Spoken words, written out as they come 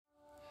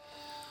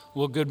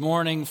Well, good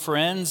morning,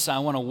 friends. I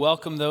want to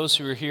welcome those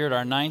who are here at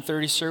our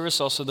 9:30 service,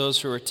 also those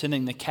who are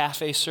attending the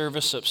cafe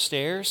service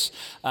upstairs.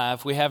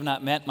 If we have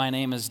not met, my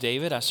name is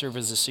David. I serve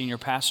as the senior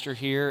pastor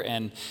here,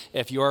 and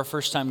if you are a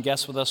first-time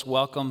guest with us,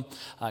 welcome.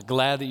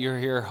 Glad that you're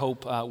here.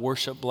 Hope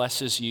worship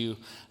blesses you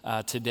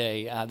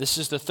today. This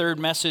is the third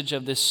message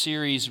of this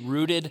series,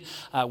 Rooted.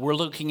 We're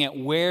looking at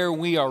where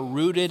we are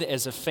rooted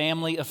as a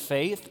family of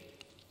faith.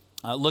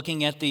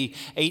 Looking at the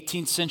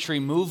 18th century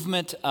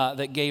movement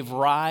that gave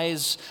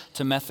rise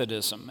to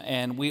Methodism.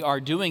 And we are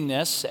doing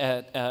this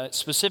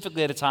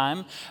specifically at a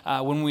time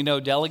when we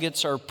know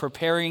delegates are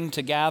preparing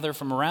to gather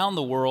from around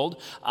the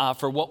world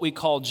for what we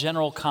call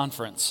General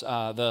Conference,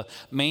 the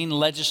main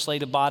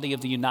legislative body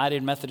of the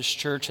United Methodist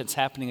Church. It's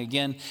happening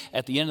again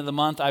at the end of the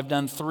month. I've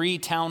done 3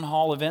 town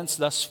hall events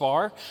thus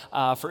far.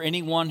 For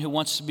anyone who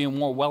wants to be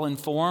more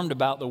well-informed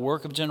about the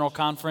work of General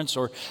Conference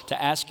or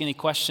to ask any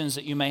questions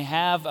that you may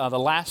have, the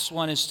last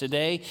one is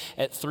today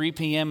at 3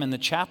 p.m. in the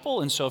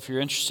chapel, and so if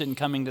you're interested in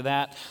coming to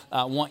that,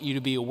 I want you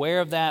to be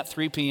aware of that.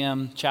 3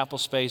 p.m. chapel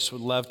space.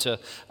 Would love to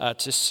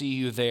see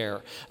you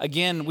there.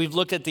 Again, we've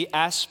looked at the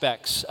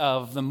aspects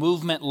of the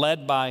movement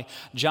led by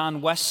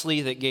John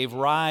Wesley that gave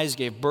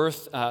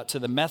birth to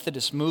the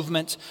Methodist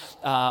movement.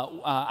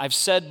 I've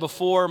said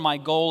before, my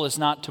goal is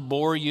not to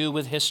bore you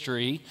with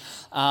history,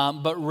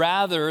 but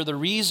rather the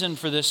reason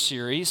for this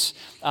series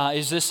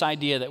is this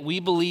idea that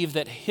we believe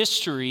that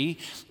history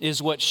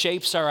is what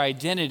shapes our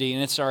identity,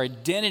 and it's our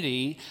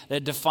identity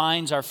that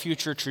defines our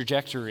future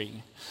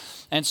trajectory.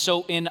 And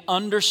so in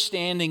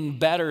understanding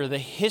better the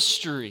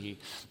history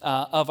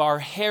of our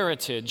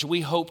heritage,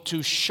 we hope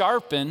to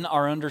sharpen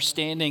our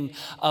understanding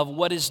of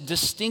what is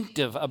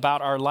distinctive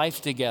about our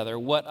life together,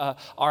 what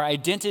our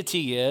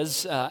identity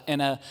is,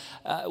 and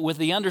with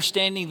the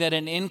understanding that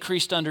an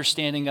increased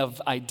understanding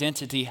of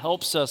identity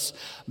helps us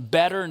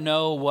better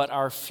know what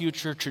our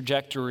future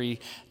trajectory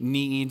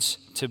needs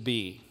to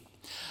be.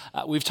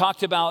 We've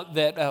talked about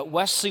that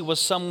Wesley was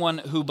someone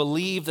who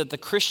believed that the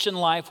Christian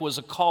life was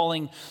a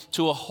calling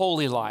to a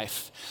holy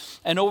life.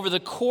 And over the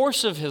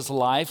course of his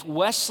life,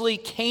 Wesley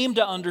came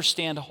to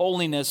understand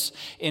holiness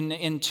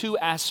in 2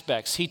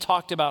 aspects. He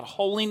talked about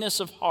holiness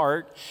of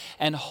heart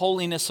and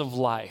holiness of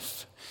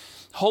life.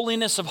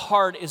 Holiness of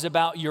heart is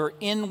about your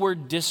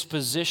inward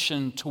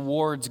disposition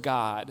towards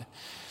God.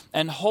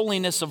 And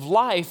holiness of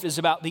life is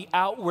about the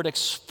outward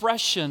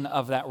expression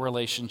of that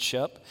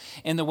relationship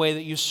in the way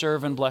that you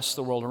serve and bless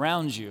the world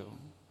around you.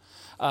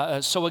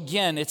 So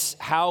again, it's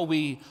how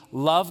we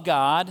love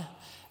God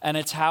and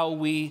it's how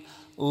we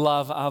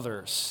love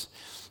others.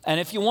 And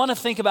if you want to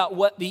think about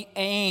what the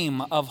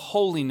aim of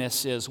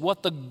holiness is,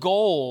 what the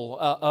goal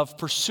of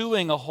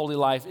pursuing a holy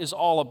life is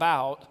all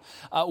about,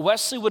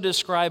 Wesley would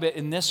describe it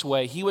in this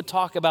way. He would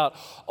talk about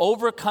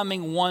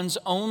overcoming one's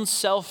own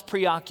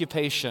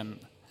self-preoccupation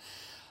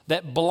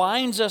that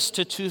blinds us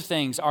to 2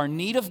 things, our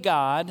need of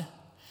God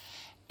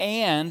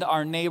and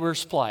our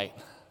neighbor's plight.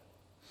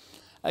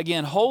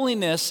 Again,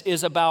 holiness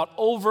is about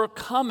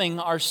overcoming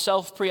our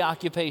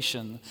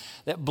self-preoccupation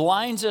that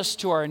blinds us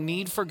to our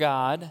need for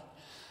God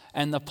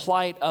and the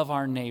plight of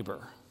our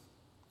neighbor.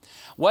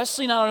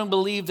 Wesley not only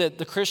believed that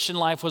the Christian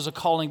life was a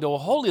calling to a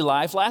holy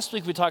life. Last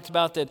week we talked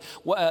about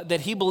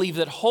that he believed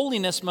that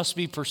holiness must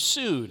be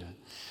pursued.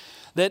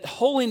 That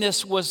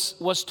holiness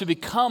was to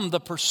become the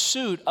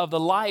pursuit of the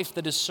life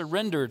that is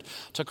surrendered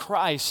to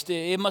Christ.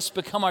 It must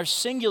become our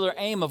singular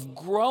aim of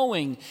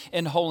growing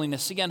in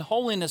holiness. Again,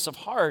 holiness of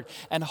heart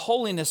and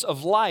holiness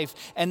of life.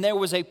 And there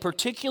was a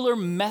particular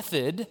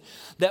method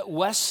that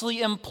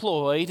Wesley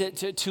employed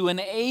to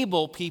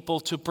enable people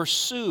to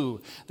pursue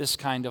this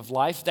kind of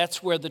life.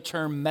 That's where the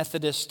term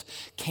Methodist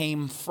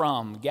came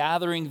from,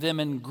 gathering them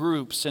in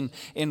groups and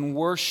in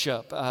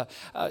worship,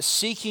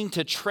 seeking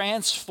to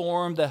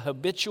transform the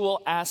habitual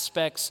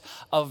aspects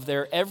of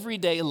their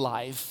everyday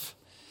life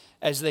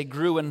as they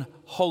grew in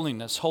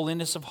holiness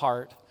of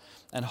heart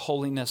and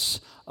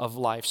holiness of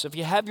life. So if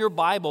you have your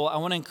Bible, I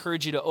want to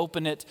encourage you to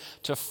open it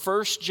to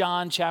 1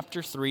 John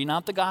chapter 3,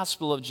 not the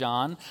Gospel of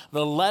John,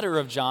 the letter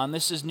of John.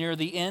 This is near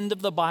the end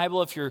of the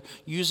Bible. If you're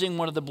using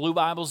one of the blue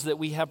Bibles that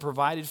we have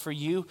provided for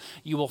you,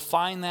 you will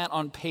find that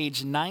on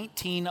page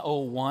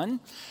 1901.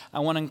 I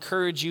want to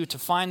encourage you to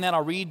find that.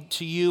 I'll read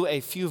to you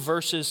a few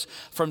verses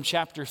from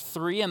chapter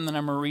 3, and then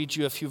I'm going to read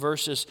you a few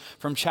verses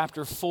from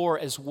chapter 4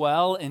 as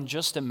well in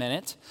just a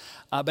minute.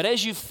 But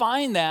as you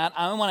find that,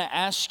 I want to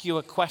ask you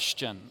a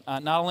question.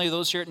 Not only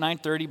those here at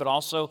 9:30, but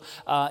also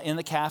in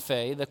the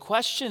cafe. The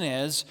question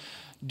is,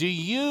 do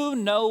you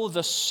know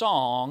the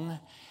song,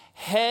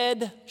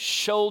 Head,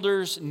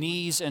 Shoulders,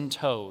 Knees, and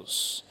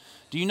Toes?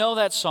 Do you know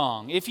that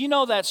song? If you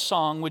know that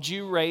song, would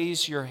you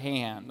raise your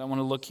hand? I want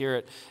to look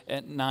here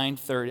at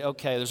 9:30.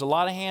 Okay, there's a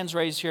lot of hands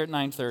raised here at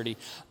 9:30.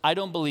 I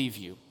don't believe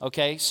you,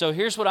 okay? So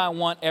here's what I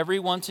want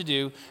everyone to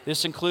do.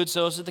 This includes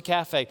those at the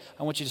cafe.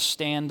 I want you to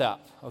stand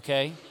up,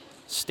 okay?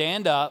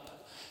 Stand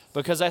up,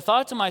 because I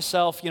thought to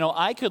myself,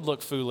 I could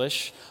look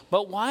foolish,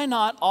 but why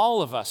not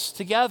all of us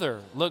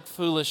together look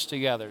foolish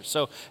together?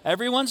 So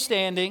everyone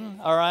standing,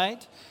 all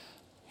right?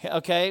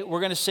 Okay,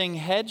 we're going to sing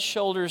head,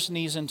 shoulders,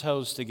 knees, and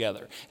toes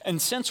together.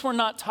 And since we're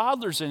not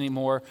toddlers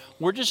anymore,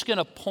 we're just going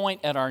to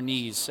point at our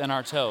knees and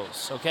our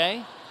toes,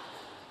 okay?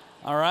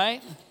 All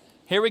right?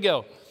 Here we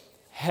go.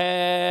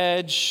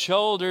 Head,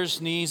 shoulders,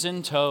 knees,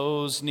 and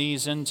toes,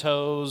 knees and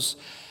toes.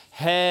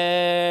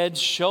 Head,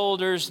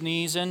 shoulders,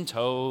 knees, and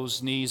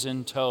toes, knees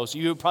and toes.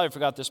 You probably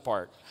forgot this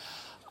part.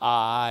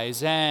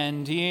 Eyes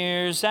and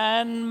ears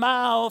and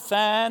mouth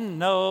and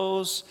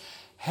nose.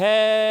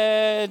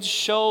 Head,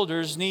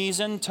 shoulders,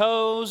 knees and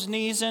toes,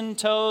 knees and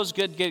toes.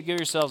 Good, give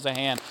yourselves a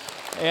hand.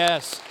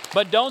 Yes,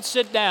 but don't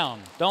sit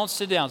down. Don't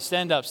sit down.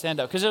 Stand up,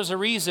 because there's a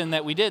reason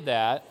that we did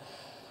that.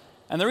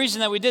 And the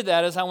reason that we did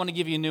that is I want to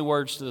give you new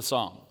words to the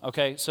song.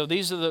 Okay, so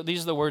these are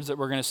the words that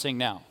we're going to sing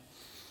now.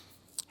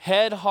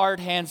 Head,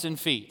 heart, hands, and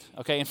feet.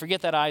 Okay, and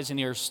forget that eyes and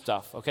ears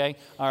stuff. Okay,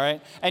 all right.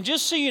 And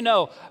just so you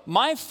know,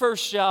 my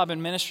first job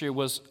in ministry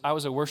was I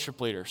was a worship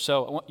leader.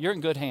 So you're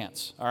in good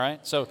hands. All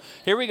right. So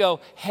here we go.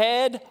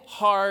 Head,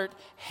 heart,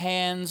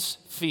 hands,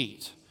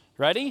 feet.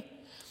 Ready?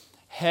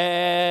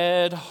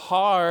 Head,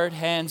 heart,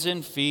 hands,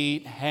 and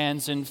feet.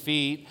 Hands and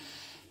feet.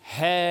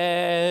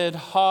 Head,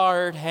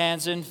 heart,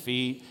 hands, and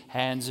feet.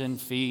 Hands and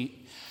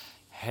feet.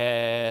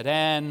 Head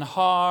and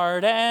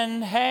heart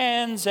and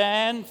hands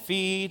and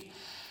feet.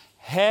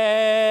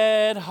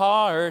 Head,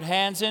 heart,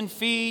 hands and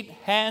feet,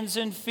 hands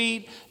and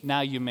feet. Now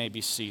you may be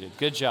seated.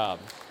 Good job.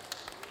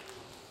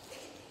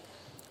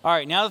 All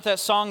right, now that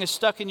song is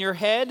stuck in your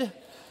head,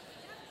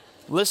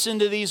 listen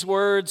to these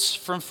words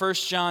from 1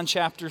 John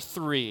chapter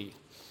 3.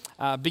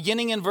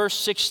 Beginning in verse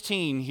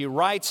 16, he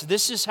writes,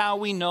 "This is how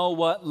we know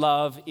what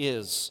love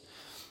is.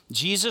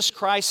 Jesus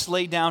Christ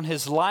laid down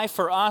his life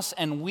for us,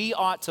 and we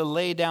ought to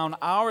lay down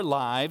our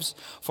lives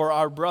for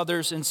our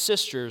brothers and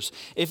sisters.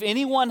 If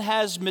anyone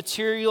has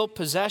material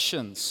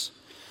possessions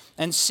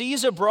and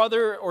sees a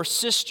brother or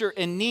sister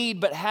in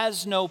need but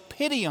has no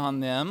pity on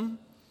them,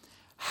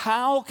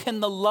 how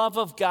can the love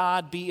of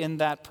God be in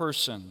that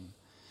person?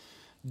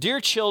 Dear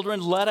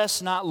children, let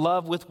us not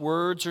love with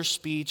words or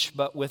speech,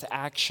 but with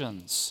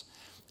actions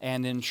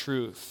and in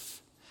truth."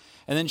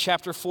 And then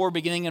chapter 4,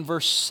 beginning in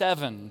verse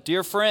 7,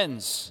 "Dear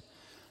friends,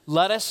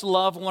 let us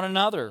love one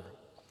another,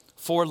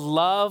 for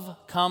love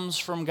comes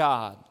from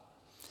God.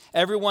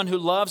 Everyone who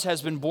loves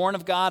has been born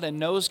of God and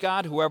knows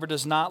God. Whoever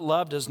does not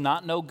love does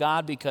not know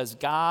God, because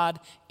God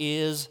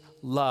is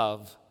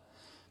love.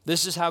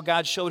 This is how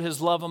God showed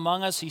his love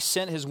among us. He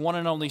sent his one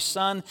and only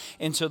Son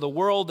into the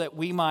world that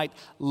we might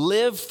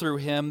live through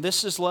him.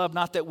 This is love,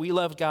 not that we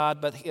loved God,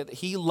 but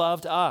he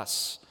loved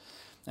us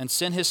and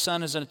sent his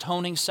Son as an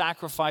atoning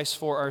sacrifice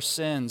for our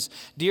sins.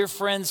 Dear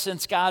friends,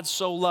 since God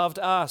so loved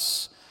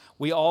us,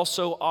 we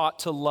also ought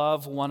to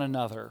love one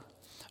another.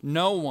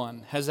 No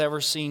one has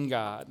ever seen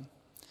God.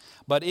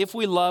 But if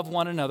we love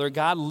one another,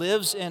 God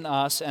lives in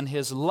us, and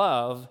his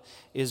love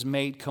is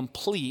made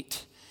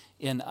complete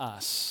in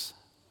us."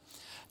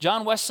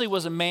 John Wesley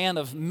was a man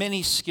of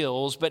many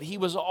skills, but he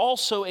was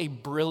also a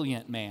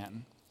brilliant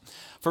man.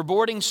 For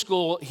boarding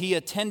school, he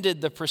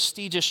attended the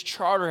prestigious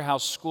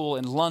Charterhouse School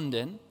in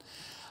London,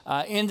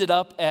 ended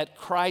up at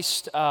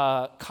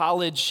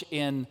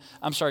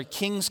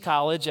King's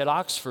College at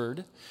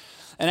Oxford.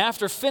 And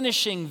after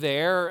finishing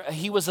there,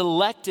 he was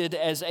elected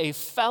as a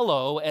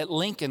fellow at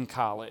Lincoln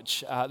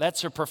College.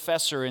 That's a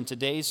professor in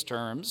today's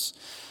terms.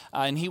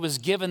 And he was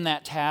given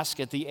that task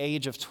at the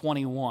age of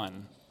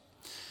 21.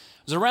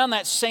 It was around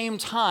that same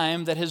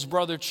time that his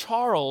brother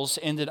Charles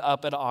ended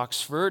up at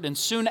Oxford. And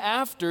soon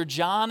after,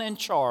 John and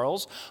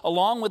Charles,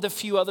 along with a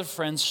few other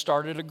friends,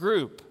 started a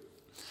group.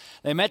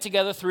 They met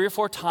together 3 or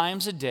 4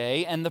 times a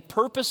day, and the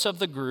purpose of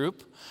the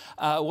group,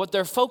 what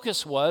their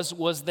focus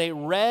was they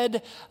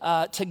read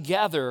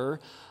together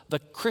the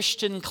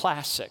Christian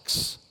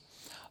classics.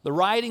 The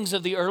writings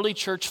of the early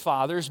church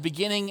fathers,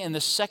 beginning in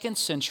the 2nd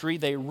century,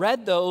 they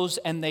read those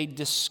and they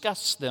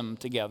discussed them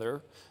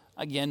together,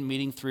 again,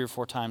 meeting 3 or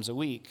 4 times a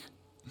week.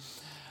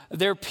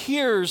 Their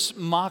peers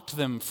mocked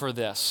them for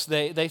this.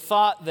 They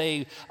thought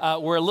they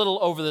were a little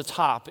over the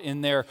top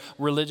in their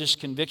religious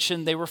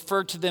conviction. They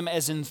referred to them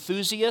as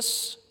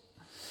enthusiasts.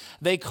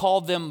 They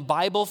called them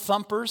Bible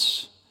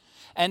thumpers.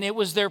 And it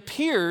was their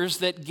peers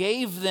that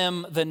gave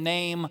them the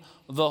name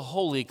the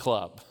Holy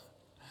Club,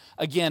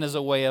 again, as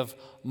a way of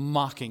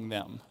mocking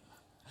them.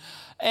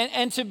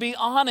 And to be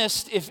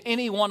honest, if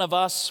any one of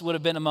us would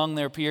have been among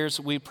their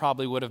peers, we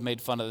probably would have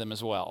made fun of them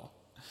as well.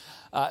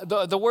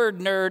 The word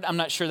nerd, I'm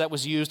not sure that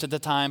was used at the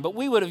time, but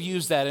we would have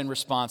used that in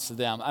response to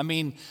them. I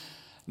mean,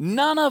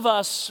 none of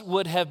us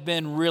would have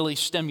been really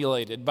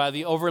stimulated by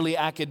the overly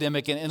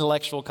academic and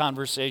intellectual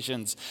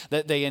conversations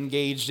that they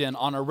engaged in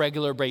on a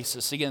regular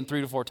basis, again,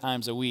 3 to 4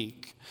 times a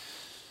week.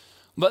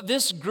 But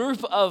this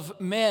group of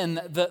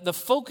men, the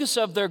focus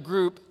of their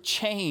group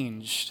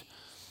changed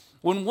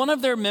when one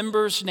of their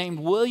members named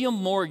William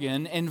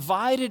Morgan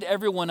invited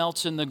everyone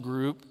else in the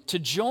group to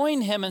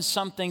join him in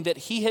something that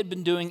he had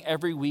been doing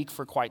every week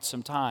for quite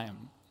some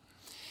time.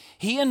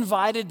 He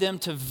invited them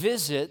to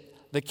visit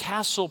the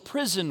Castle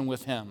Prison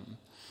with him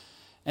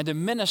and to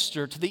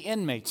minister to the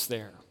inmates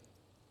there.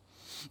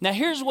 Now,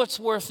 here's what's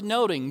worth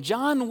noting.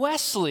 John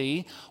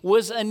Wesley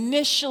was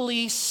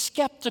initially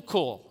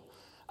skeptical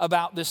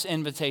about this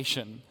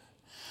invitation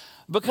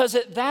because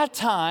at that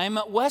time,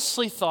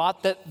 Wesley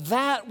thought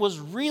that was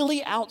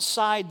really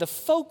outside the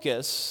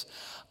focus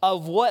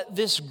of what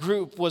this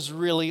group was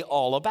really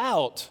all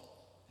about.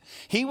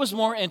 He was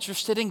more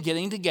interested in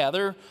getting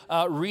together,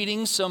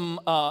 reading some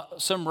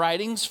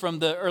writings from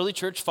the early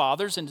church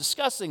fathers and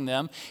discussing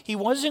them. He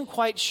wasn't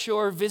quite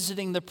sure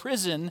visiting the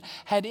prison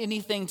had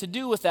anything to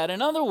do with that.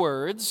 In other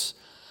words,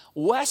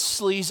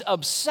 Wesley's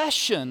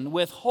obsession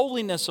with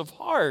holiness of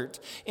heart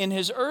in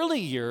his early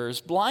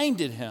years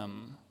blinded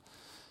him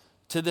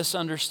to this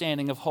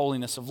understanding of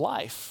holiness of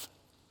life.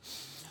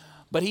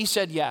 But he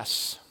said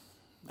yes.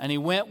 And he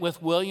went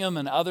with William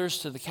and others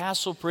to the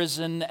Castle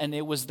prison, and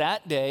it was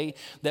that day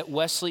that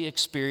Wesley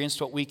experienced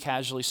what we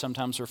casually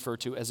sometimes refer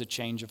to as a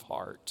change of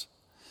heart.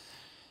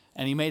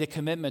 And he made a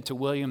commitment to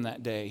William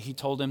that day. He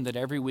told him that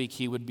every week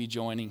he would be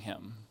joining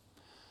him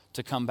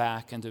to come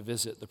back and to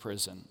visit the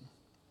prison.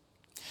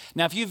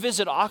 Now, if you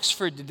visit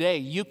Oxford today,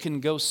 you can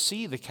go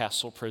see the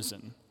Castle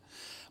prison.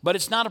 But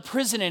it's not a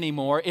prison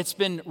anymore. It's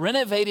been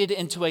renovated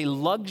into a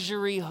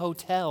luxury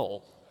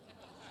hotel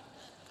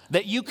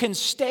that you can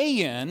stay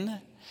in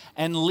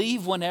and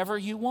leave whenever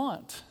you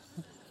want.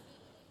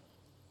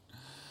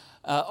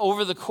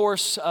 Over the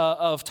course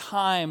of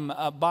time,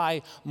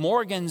 by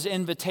Morgan's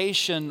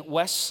invitation,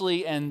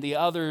 Wesley and the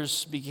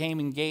others became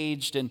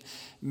engaged in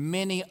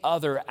many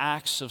other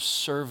acts of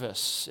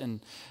service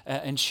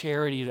and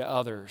charity to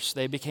others.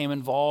 They became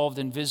involved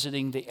in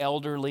visiting the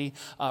elderly,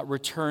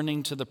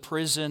 returning to the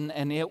prison,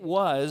 and it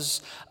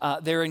was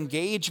their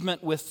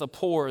engagement with the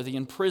poor, the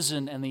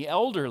imprisoned, and the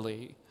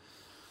elderly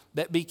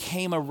that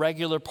became a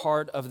regular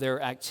part of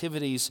their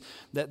activities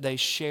that they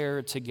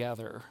shared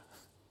together.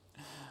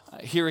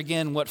 Here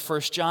again, what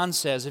 1 John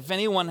says, if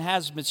anyone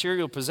has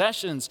material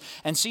possessions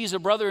and sees a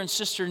brother and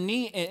sister in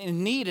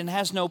need and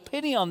has no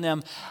pity on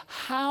them,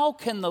 how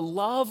can the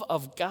love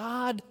of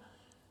God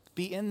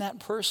be in that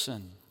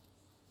person?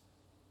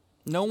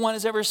 No one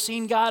has ever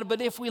seen God,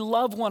 but if we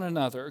love one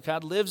another,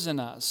 God lives in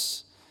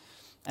us,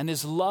 and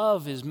his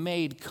love is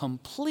made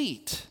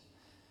complete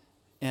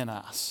in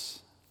us.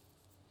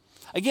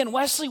 Again,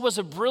 Wesley was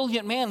a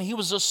brilliant man. He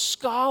was a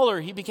scholar.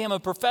 He became a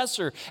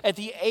professor at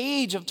the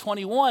age of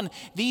 21.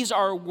 These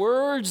are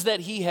words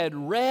that he had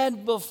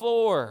read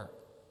before.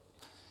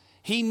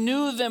 He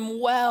knew them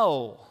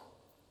well.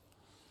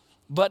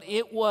 But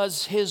it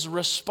was his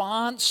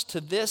response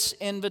to this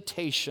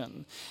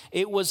invitation,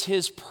 it was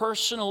his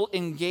personal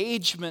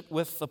engagement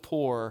with the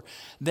poor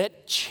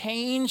that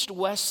changed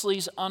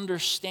Wesley's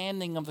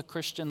understanding of the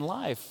Christian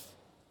life.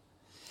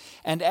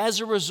 And as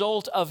a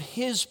result of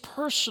his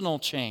personal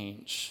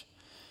change,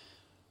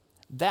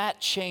 that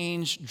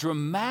change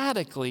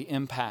dramatically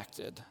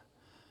impacted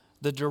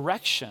the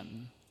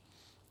direction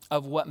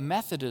of what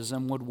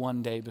Methodism would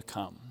one day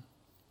become.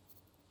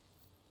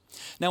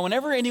 Now,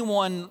 whenever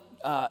anyone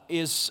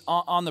is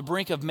on the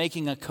brink of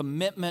making a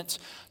commitment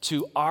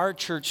to our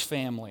church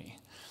family,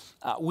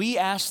 we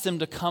ask them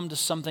to come to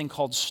something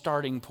called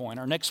Starting Point.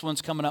 Our next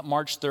one's coming up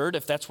March 3rd,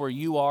 if that's where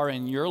you are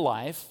in your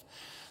life.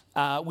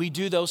 We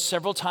do those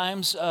several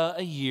times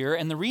a year,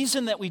 and the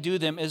reason that we do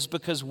them is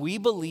because we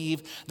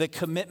believe that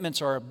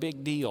commitments are a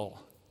big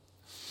deal.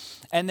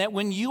 And that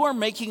when you are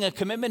making a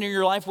commitment in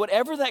your life,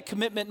 whatever that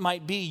commitment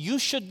might be, you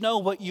should know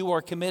what you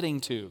are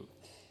committing to.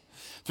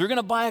 If you're going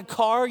to buy a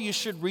car, you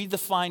should read the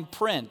fine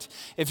print.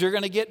 If you're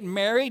going to get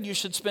married, you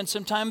should spend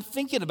some time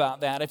thinking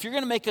about that. If you're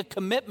going to make a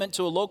commitment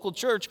to a local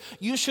church,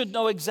 you should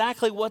know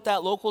exactly what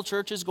that local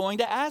church is going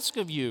to ask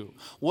of you.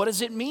 What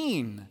does it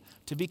mean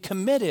to be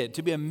committed,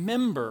 to be a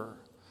member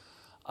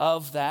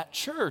of that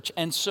church?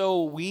 And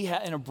so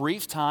in a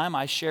brief time,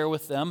 I share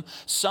with them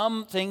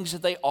some things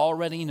that they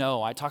already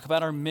know. I talk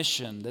about our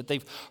mission that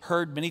they've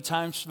heard many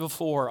times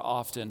before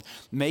often,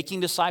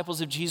 making disciples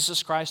of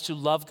Jesus Christ who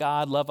love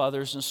God, love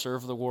others, and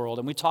serve the world.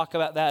 And we talk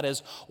about that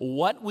as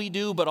what we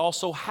do, but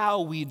also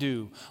how we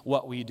do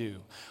what we do.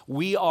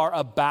 We are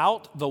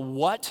about the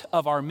what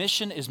of our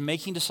mission is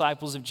making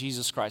disciples of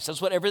Jesus Christ.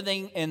 That's what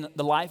everything in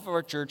the life of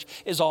our church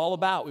is all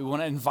about. We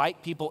want to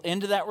invite people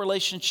into that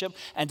relationship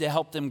and to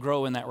help them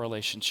grow in that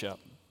relationship.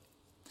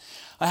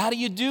 How do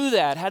you do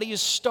that? How do you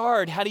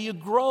start? How do you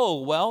grow?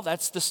 Well,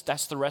 that's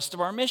the rest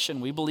of our mission.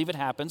 We believe it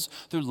happens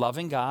through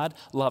loving God,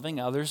 loving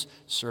others,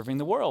 serving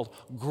the world,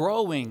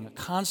 growing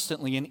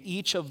constantly in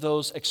each of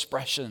those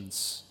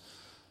expressions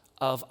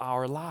of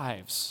our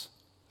lives.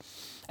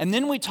 And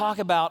then we talk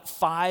about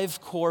 5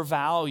 core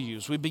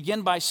values. We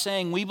begin by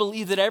saying we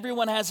believe that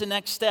everyone has a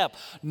next step.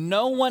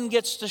 No one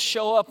gets to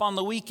show up on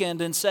the weekend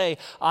and say,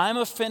 I'm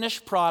a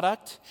finished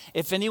product.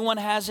 If anyone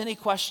has any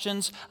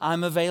questions,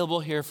 I'm available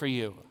here for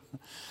you.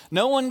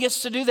 No one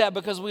gets to do that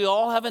because we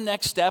all have a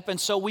next step, and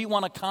so we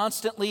want to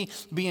constantly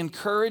be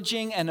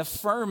encouraging and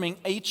affirming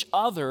each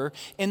other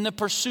in the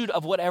pursuit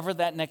of whatever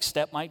that next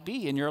step might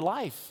be in your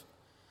life.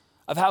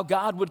 of how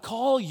God would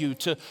call you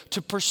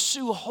to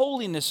pursue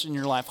holiness in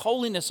your life,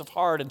 holiness of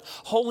heart and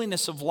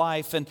holiness of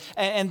life.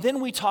 And then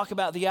we talk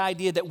about the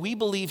idea that we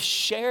believe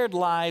shared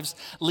lives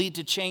lead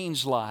to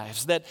changed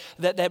lives,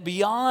 that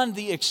beyond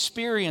the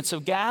experience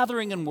of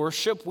gathering and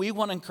worship, we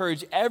want to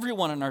encourage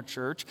everyone in our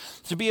church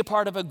to be a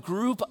part of a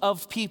group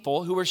of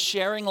people who are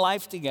sharing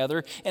life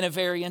together in a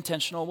very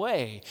intentional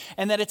way.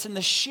 And that it's in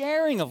the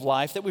sharing of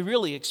life that we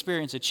really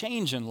experience a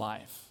change in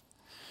life.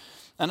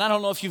 And I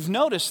don't know if you've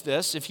noticed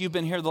this, if you've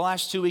been here the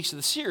last 2 weeks of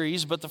the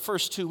series, but the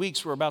first 2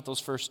 weeks were about those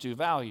first two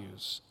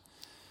values.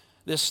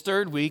 This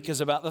third week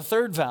is about the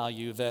third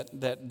value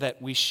that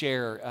we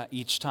share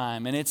each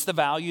time. And it's the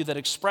value that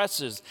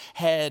expresses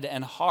head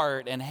and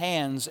heart and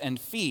hands and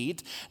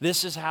feet.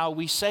 This is how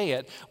we say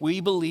it. We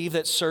believe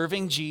that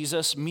serving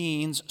Jesus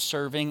means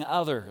serving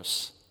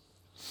others.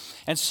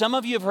 And some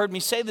of you have heard me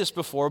say this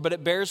before, but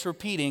it bears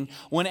repeating.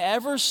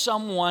 Whenever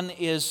someone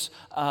is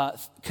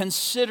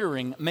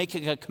considering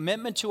making a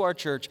commitment to our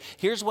church,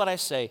 here's what I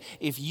say.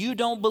 If you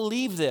don't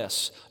believe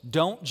this,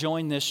 don't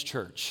join this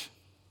church.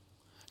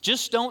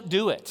 Just don't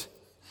do it.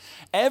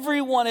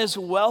 Everyone is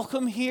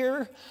welcome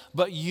here,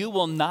 but you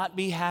will not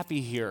be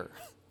happy here.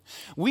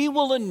 We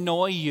will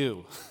annoy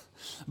you.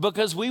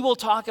 Because we will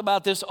talk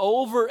about this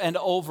over and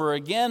over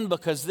again,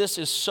 because this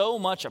is so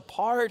much a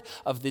part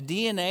of the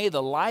DNA,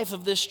 the life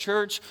of this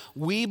church.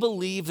 We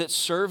believe that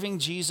serving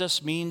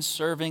Jesus means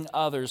serving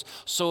others.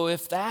 So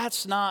if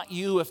that's not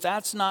you, if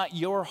that's not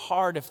your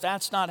heart, if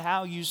that's not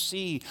how you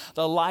see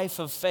the life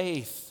of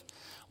faith,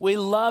 we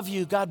love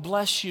you, God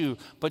bless you,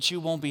 but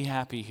you won't be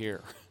happy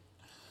here.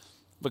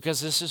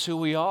 Because this is who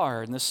we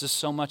are, and this is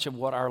so much of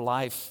what our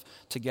life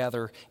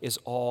together is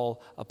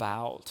all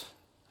about.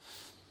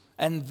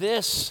 And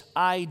this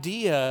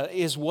idea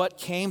is what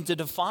came to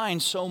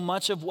define so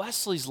much of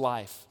Wesley's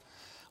life,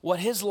 what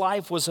his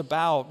life was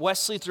about.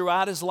 Wesley,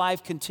 throughout his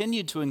life,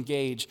 continued to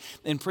engage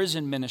in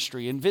prison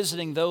ministry and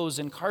visiting those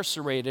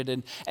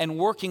incarcerated and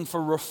working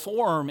for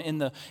reform in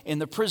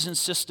the prison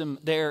system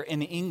there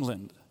in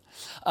England.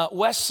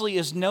 Wesley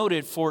is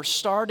noted for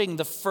starting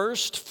the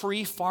first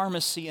free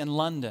pharmacy in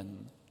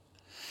London,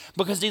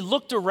 because he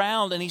looked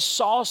around and he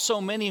saw so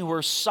many who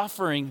were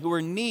suffering, who were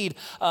in need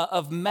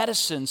of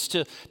medicines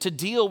to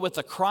deal with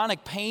the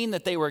chronic pain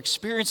that they were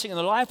experiencing in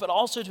their life, but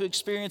also to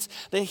experience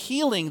the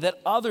healing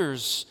that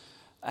others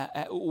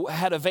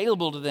had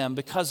available to them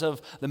because of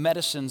the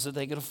medicines that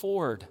they could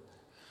afford.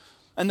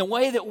 And the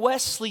way that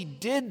Wesley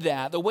did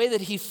that, the way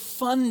that he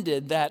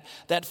funded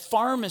that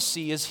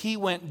pharmacy, is he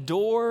went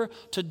door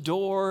to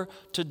door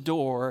to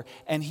door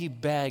and he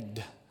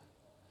begged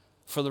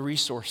for the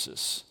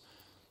resources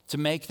to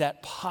make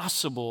that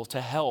possible,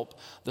 to help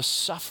the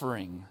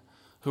suffering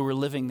who were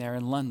living there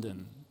in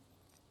London.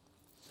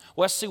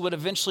 Wesley would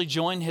eventually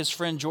join his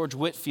friend George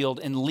Whitefield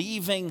in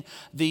leaving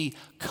the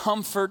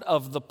comfort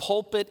of the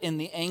pulpit in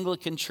the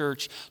Anglican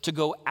church to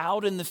go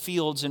out in the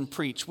fields and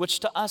preach, which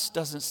to us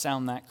doesn't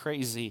sound that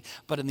crazy,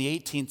 but in the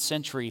 18th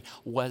century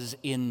was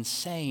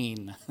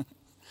insane.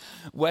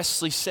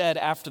 Wesley said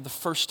after the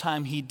first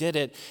time he did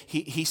it,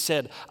 he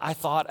said, I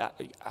thought,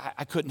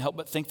 I couldn't help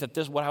but think that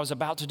what I was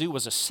about to do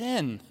was a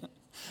sin,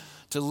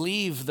 to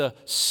leave the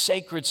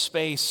sacred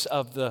space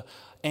of the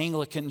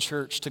Anglican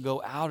church to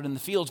go out in the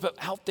fields. But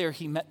out there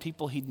he met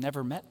people he'd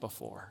never met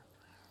before.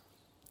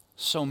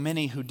 So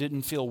many who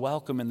didn't feel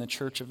welcome in the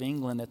Church of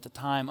England at the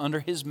time. Under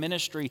his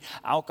ministry,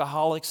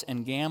 alcoholics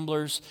and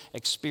gamblers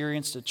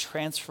experienced a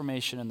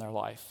transformation in their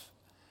life.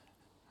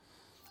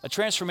 A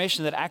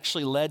transformation that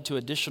actually led to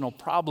additional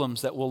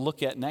problems that we'll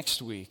look at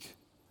next week.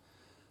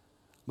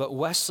 But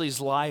Wesley's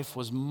life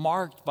was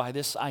marked by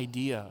this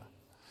idea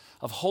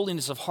of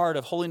holiness of heart,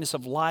 of holiness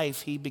of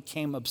life. He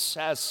became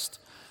obsessed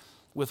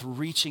with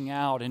reaching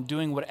out and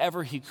doing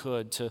whatever he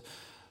could to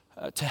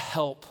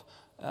help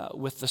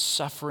with the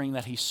suffering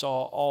that he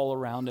saw all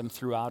around him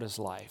throughout his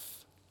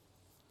life.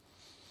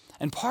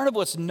 And part of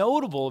what's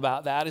notable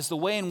about that is the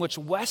way in which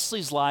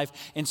Wesley's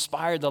life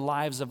inspired the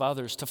lives of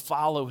others to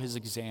follow his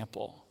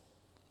example.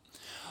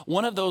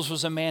 One of those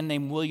was a man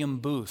named William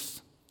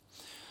Booth,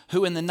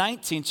 who in the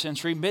 19th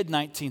century,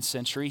 mid-19th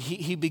century,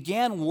 he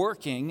began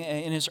working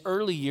in his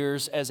early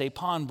years as a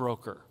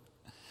pawnbroker.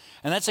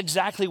 And that's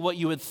exactly what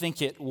you would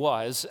think it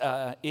was.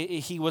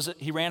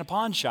 He ran a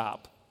pawn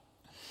shop.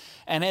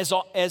 And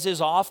as is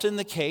often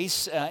the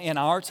case in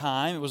our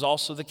time, it was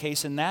also the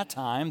case in that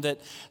time,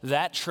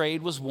 that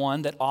trade was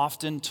one that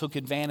often took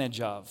advantage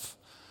of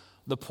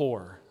the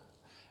poor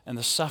and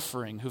the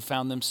suffering who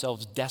found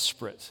themselves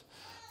desperate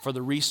for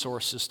the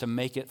resources to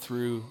make it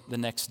through the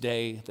next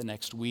day, the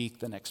next week,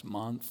 the next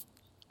month.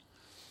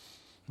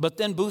 But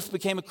then Booth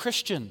became a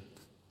Christian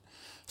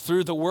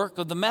through the work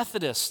of the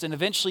Methodists, and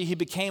eventually he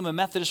became a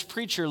Methodist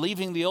preacher,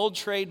 leaving the old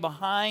trade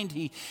behind.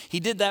 He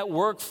did that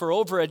work for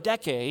over a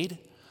decade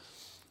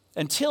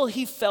until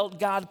he felt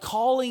God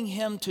calling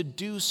him to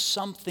do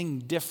something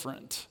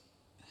different.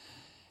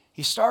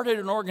 He started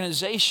an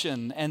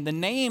organization, and the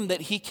name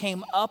that he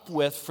came up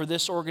with for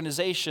this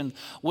organization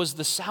was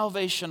the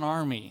Salvation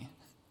Army.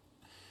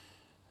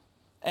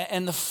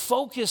 And the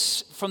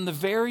focus from the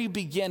very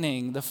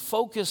beginning, the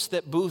focus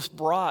that Booth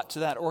brought to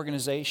that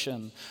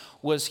organization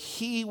was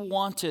he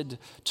wanted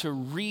to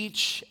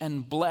reach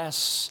and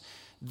bless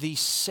the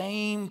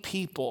same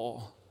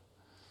people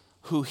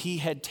who he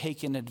had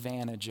taken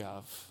advantage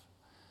of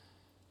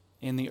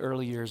in the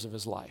early years of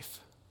his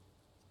life.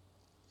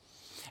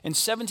 In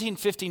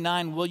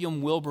 1759,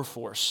 William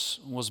Wilberforce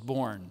was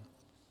born.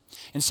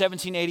 In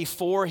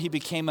 1784, he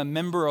became a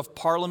member of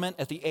Parliament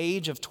at the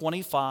age of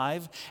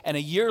 25, and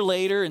a year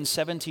later, in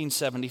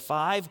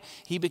 1775,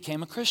 he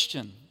became a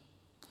Christian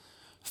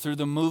through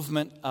the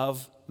movement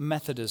of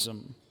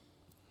Methodism.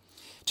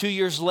 2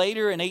 years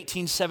later, in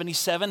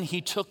 1877,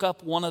 he took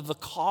up one of the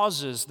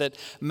causes that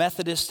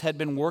Methodists had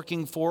been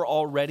working for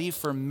already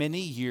for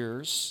many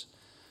years,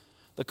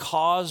 the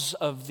cause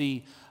of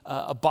the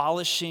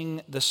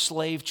abolishing the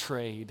slave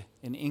trade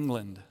in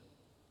England.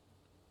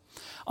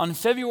 On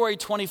February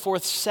 24th,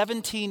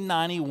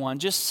 1791,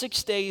 just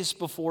 6 days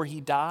before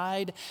he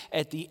died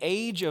at the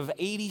age of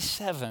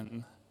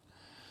 87,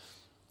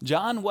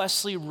 John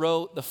Wesley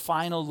wrote the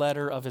final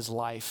letter of his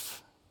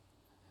life.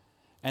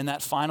 And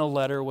that final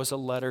letter was a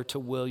letter to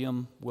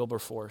William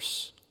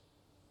Wilberforce.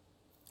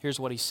 Here's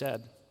what he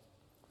said.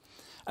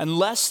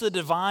 Unless the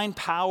divine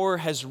power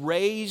has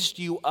raised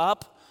you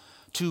up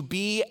to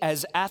be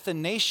as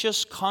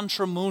Athanasius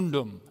contra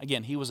mundum.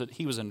 Again, he was a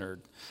nerd.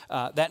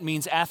 That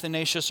means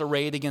Athanasius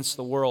arrayed against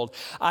the world.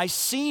 I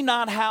see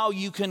not how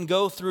you can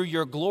go through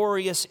your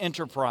glorious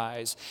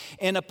enterprise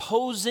in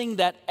opposing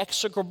that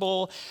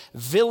execrable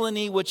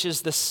villainy which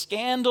is the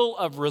scandal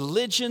of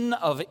religion,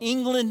 of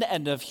England,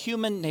 and of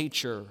human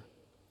nature.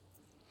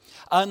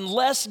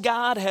 Unless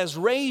God has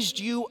raised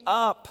you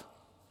up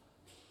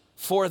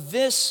for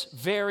this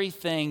very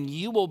thing,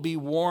 you will be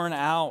worn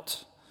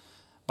out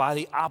by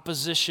the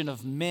opposition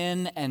of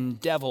men and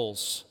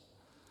devils.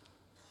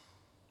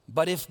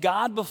 But if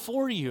God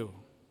before you,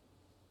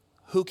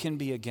 who can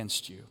be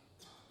against you?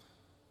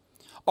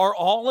 Are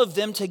all of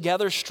them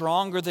together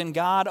stronger than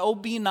God? Oh,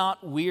 be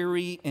not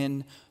weary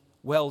in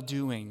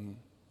well-doing.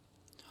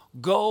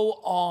 Go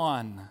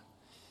on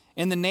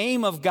in the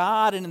name of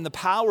God and in the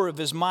power of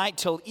his might,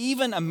 till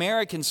even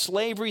American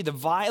slavery, the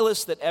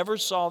vilest that ever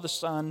saw the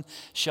sun,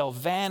 shall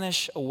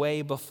vanish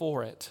away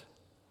before it.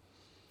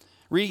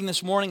 Reading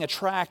this morning a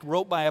tract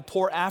wrote by a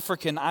poor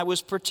African, I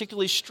was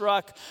particularly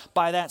struck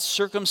by that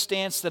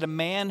circumstance that a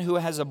man who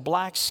has a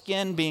black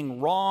skin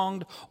being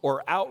wronged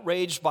or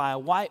outraged by a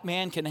white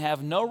man can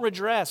have no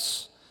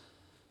redress.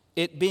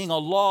 It being a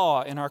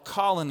law in our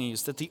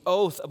colonies that the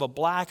oath of a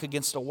black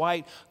against a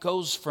white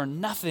goes for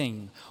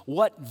nothing.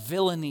 What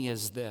villainy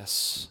is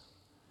this?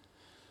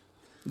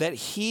 That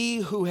he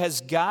who has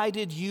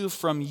guided you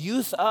from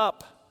youth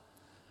up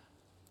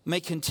may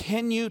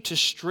continue to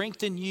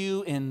strengthen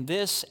you in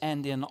this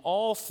and in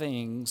all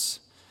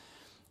things,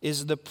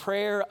 is the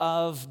prayer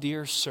of,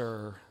 dear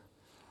sir,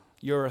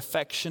 your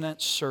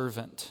affectionate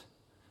servant,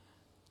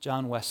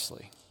 John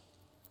Wesley.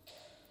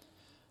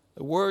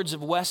 The words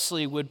of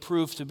Wesley would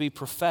prove to be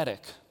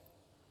prophetic.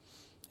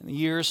 In the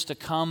years to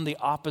come, the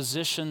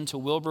opposition to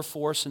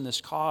Wilberforce in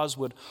this cause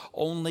would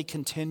only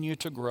continue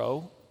to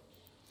grow.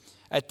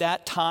 At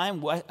that time,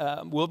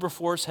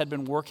 Wilberforce had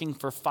been working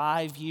for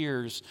 5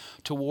 years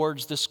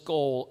towards this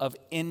goal of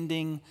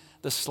ending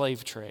the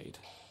slave trade.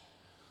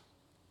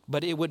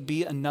 But it would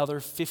be another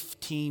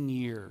 15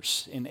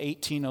 years in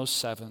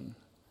 1807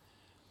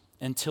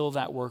 until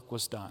that work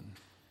was done.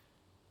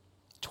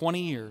 20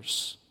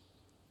 years.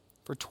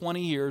 For 20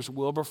 years,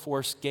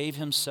 Wilberforce gave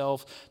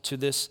himself to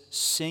this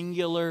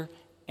singular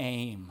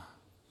aim.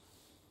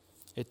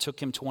 It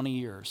took him 20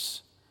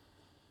 years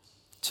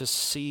to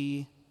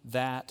see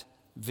that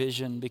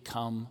vision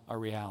become a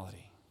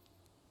reality.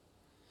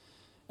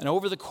 And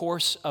over the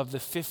course of the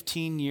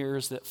 15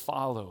 years that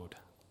followed,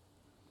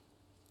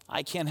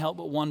 I can't help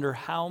but wonder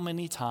how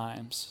many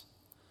times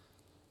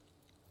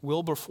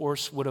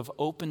Wilberforce would have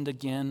opened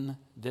again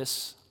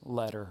this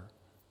letter,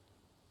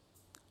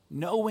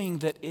 knowing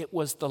that it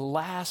was the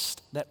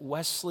last that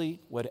Wesley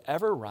would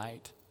ever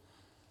write,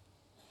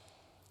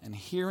 and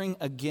hearing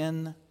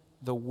again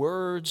the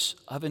words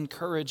of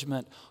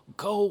encouragement,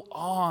 go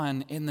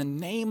on in the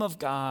name of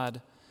God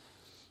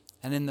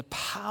and in the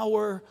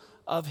power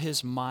of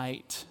his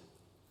might,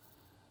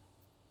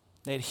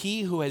 that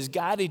he who has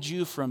guided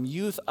you from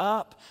youth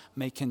up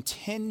may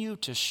continue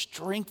to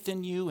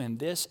strengthen you in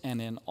this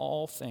and in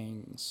all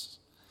things.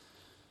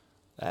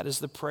 That is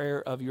the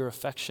prayer of your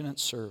affectionate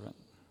servant,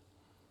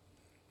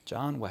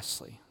 John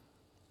Wesley.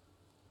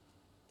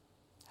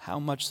 How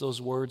much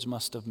those words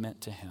must have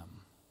meant to him.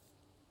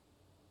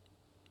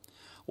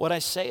 What I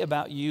say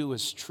about you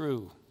is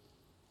true.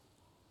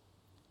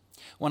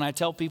 When I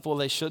tell people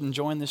they shouldn't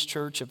join this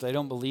church if they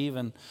don't believe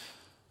in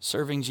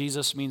serving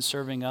Jesus means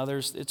serving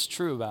others, it's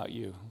true about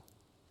you.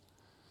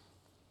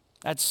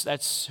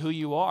 That's who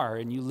you are,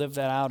 and you live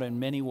that out in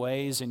many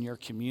ways in your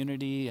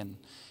community and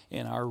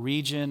in our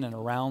region and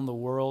around the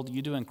world.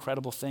 You do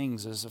incredible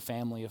things as a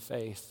family of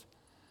faith.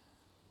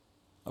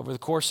 Over the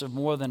course of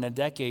more than a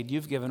decade,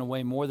 you've given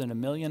away more than $1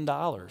 million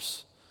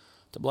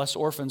to bless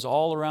orphans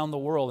all around the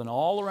world. And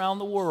all around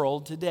the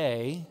world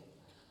today,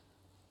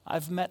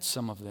 I've met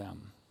some of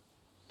them.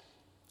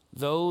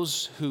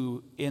 Those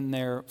who in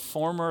their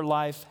former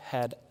life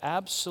had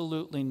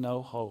absolutely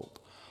no hope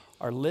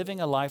are living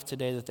a life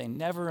today that they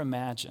never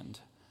imagined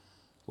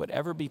would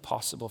ever be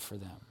possible for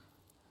them.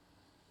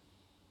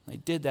 They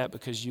did that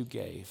because you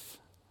gave.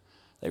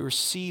 They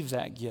received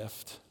that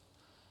gift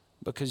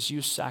because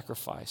you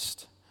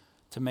sacrificed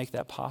to make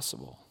that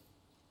possible.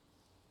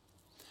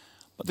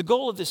 But the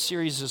goal of this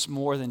series is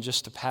more than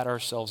just to pat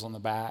ourselves on the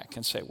back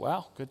and say,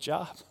 wow, good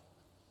job.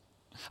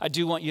 I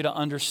do want you to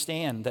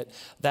understand that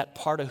that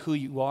part of who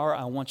you are,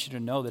 I want you to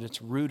know that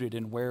it's rooted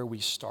in where we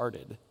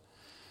started,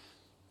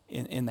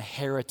 in the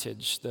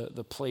heritage,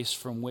 the place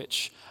from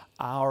which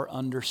our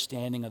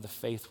understanding of the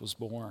faith was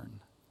born.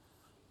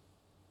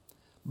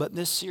 But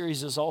this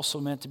series is also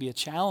meant to be a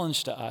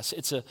challenge to us.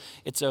 It's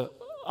a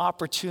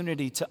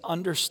opportunity to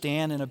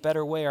understand in a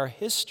better way our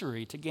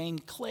history, to gain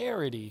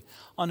clarity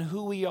on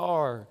who we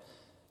are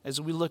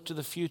as we look to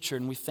the future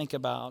and we think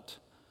about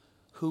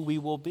who we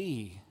will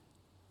be.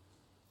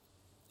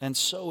 And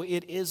so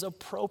it is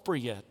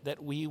appropriate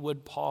that we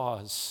would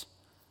pause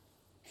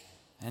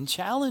and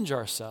challenge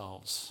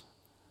ourselves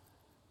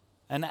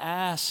and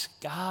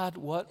ask, God,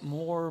 what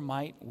more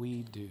might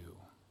we do?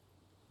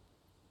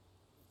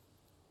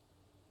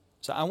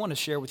 So I want to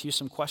share with you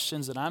some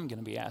questions that I'm going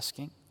to be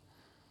asking.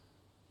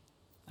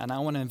 And I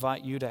want to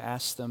invite you to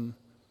ask them,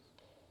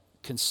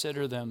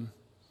 consider them,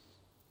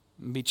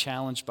 and be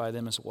challenged by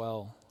them as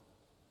well.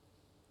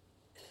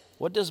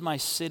 What does my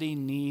city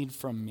need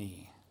from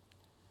me?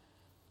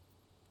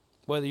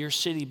 Whether your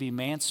city be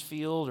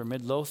Mansfield or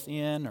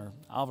Midlothian or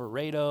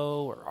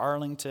Alvarado or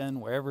Arlington,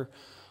 wherever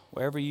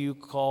you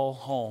call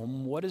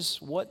home,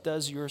 what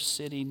does your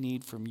city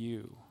need from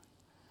you?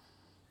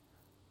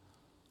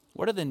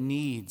 What are the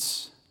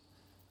needs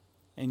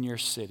in your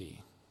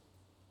city?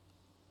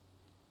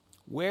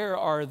 Where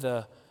are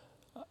the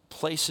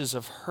places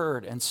of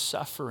hurt and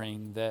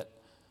suffering that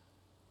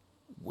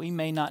we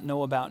may not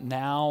know about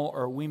now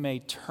or we may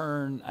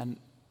turn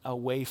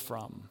away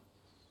from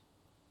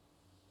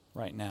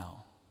right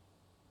now?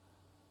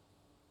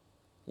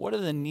 What are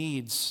the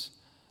needs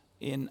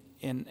in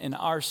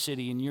our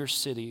city, in your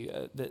city?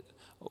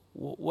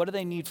 What do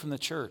they need from the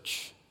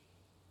church?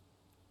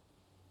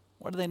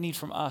 What do they need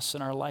from us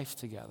in our life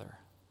together?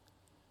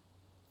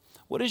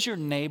 What does your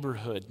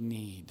neighborhood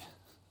need?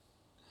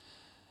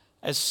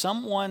 As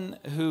someone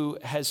who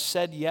has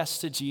said yes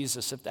to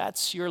Jesus, if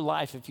that's your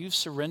life, if you've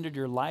surrendered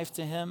your life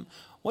to Him,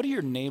 what do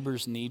your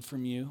neighbors need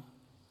from you?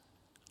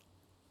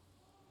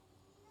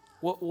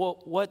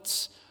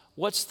 What's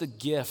the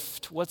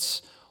gift?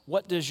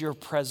 What does your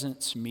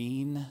presence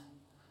mean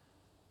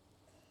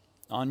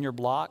on your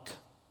block,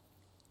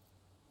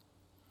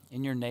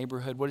 in your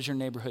neighborhood? What does your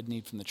neighborhood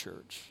need from the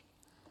church?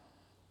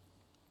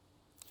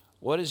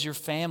 What does your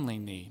family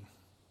need?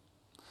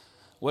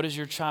 What does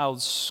your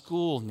child's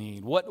school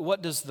need?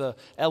 What does the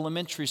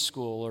elementary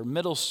school or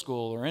middle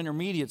school or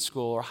intermediate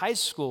school or high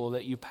school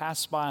that you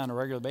pass by on a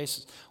regular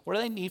basis, what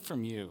do they need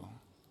from you?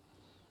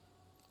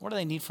 What do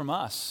they need from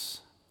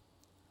us?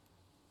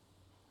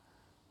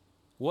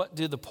 What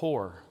do the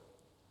poor?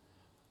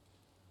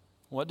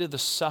 What do the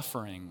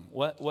suffering?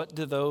 What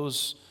do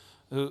those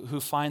who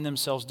find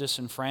themselves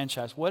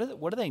disenfranchised,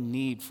 what do they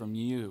need from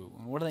you?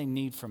 What do they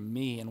need from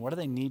me? And what do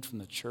they need from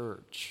the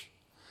church?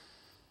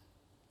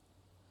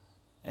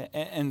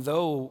 And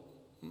though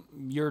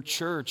your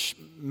church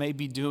may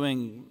be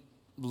doing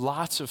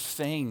lots of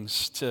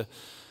things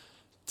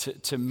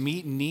to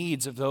meet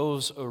needs of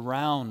those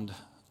around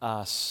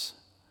us,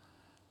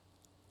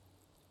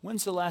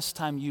 when's the last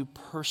time you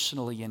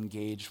personally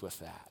engaged with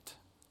that?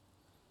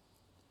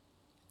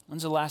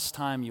 When's the last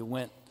time you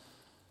went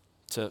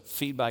to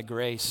Feed by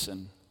Grace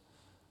and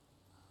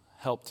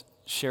helped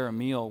share a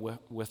meal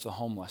with the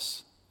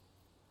homeless?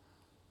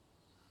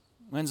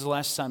 When's the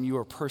last time you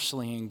were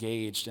personally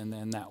engaged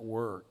in that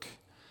work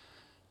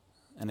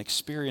and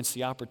experienced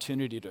the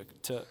opportunity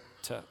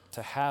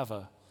to have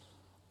a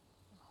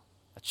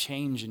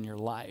change in your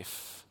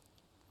life?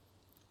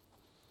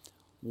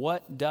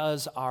 What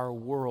does our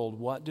world,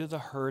 what do the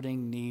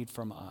hurting need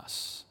from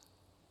us?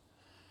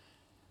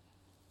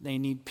 They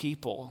need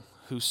people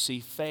who see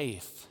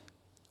faith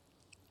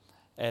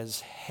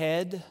as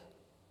head,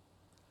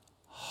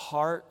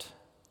 heart,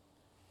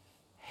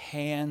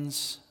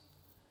 hands,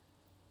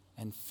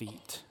 and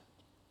feet.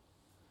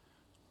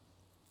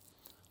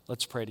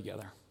 Let's pray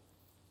together.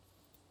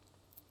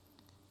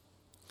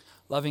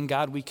 Loving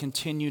God, we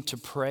continue to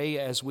pray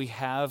as we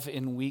have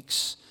in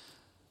weeks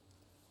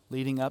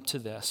leading up to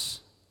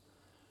this.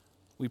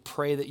 We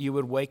pray that you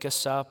would wake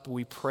us up.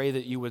 We pray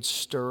that you would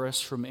stir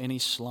us from any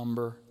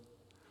slumber.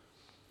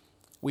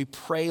 We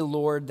pray,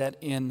 Lord, that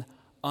in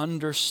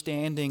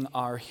understanding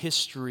our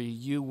history,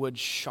 you would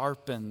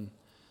sharpen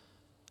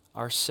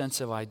our sense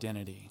of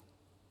identity.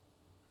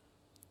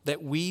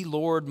 that we,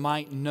 Lord,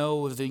 might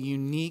know the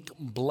unique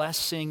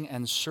blessing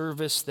and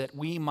service that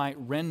we might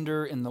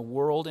render in the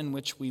world in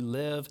which we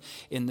live,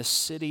 in the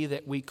city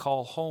that we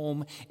call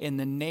home, in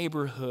the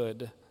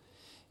neighborhood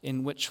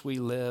in which we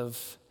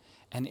live,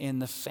 and in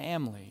the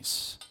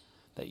families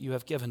that you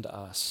have given to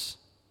us.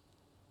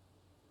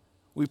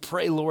 We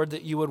pray, Lord,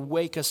 that you would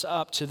wake us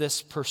up to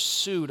this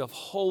pursuit of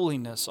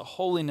holiness, a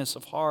holiness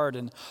of heart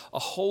and a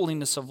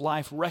holiness of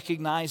life,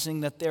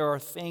 recognizing that there are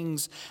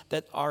things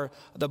that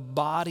the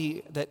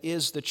body that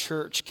is the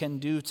church can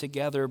do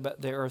together,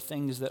 but there are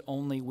things that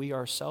only we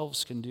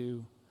ourselves can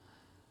do.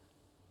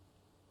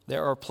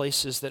 There are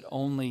places that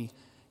only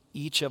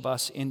each of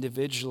us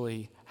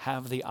individually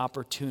have the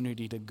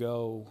opportunity to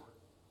go.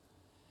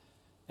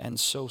 And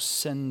so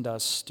send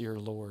us, dear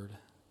Lord.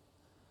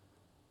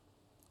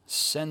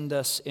 Send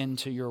us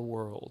into your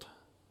world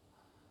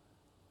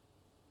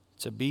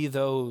to be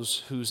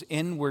those whose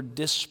inward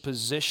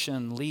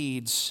disposition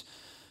leads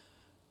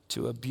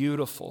to a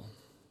beautiful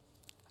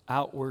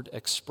outward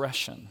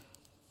expression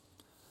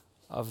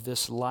of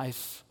this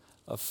life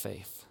of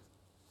faith.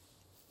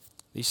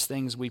 These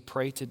things we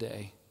pray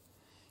today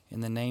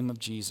in the name of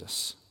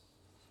Jesus.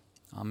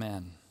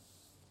 Amen.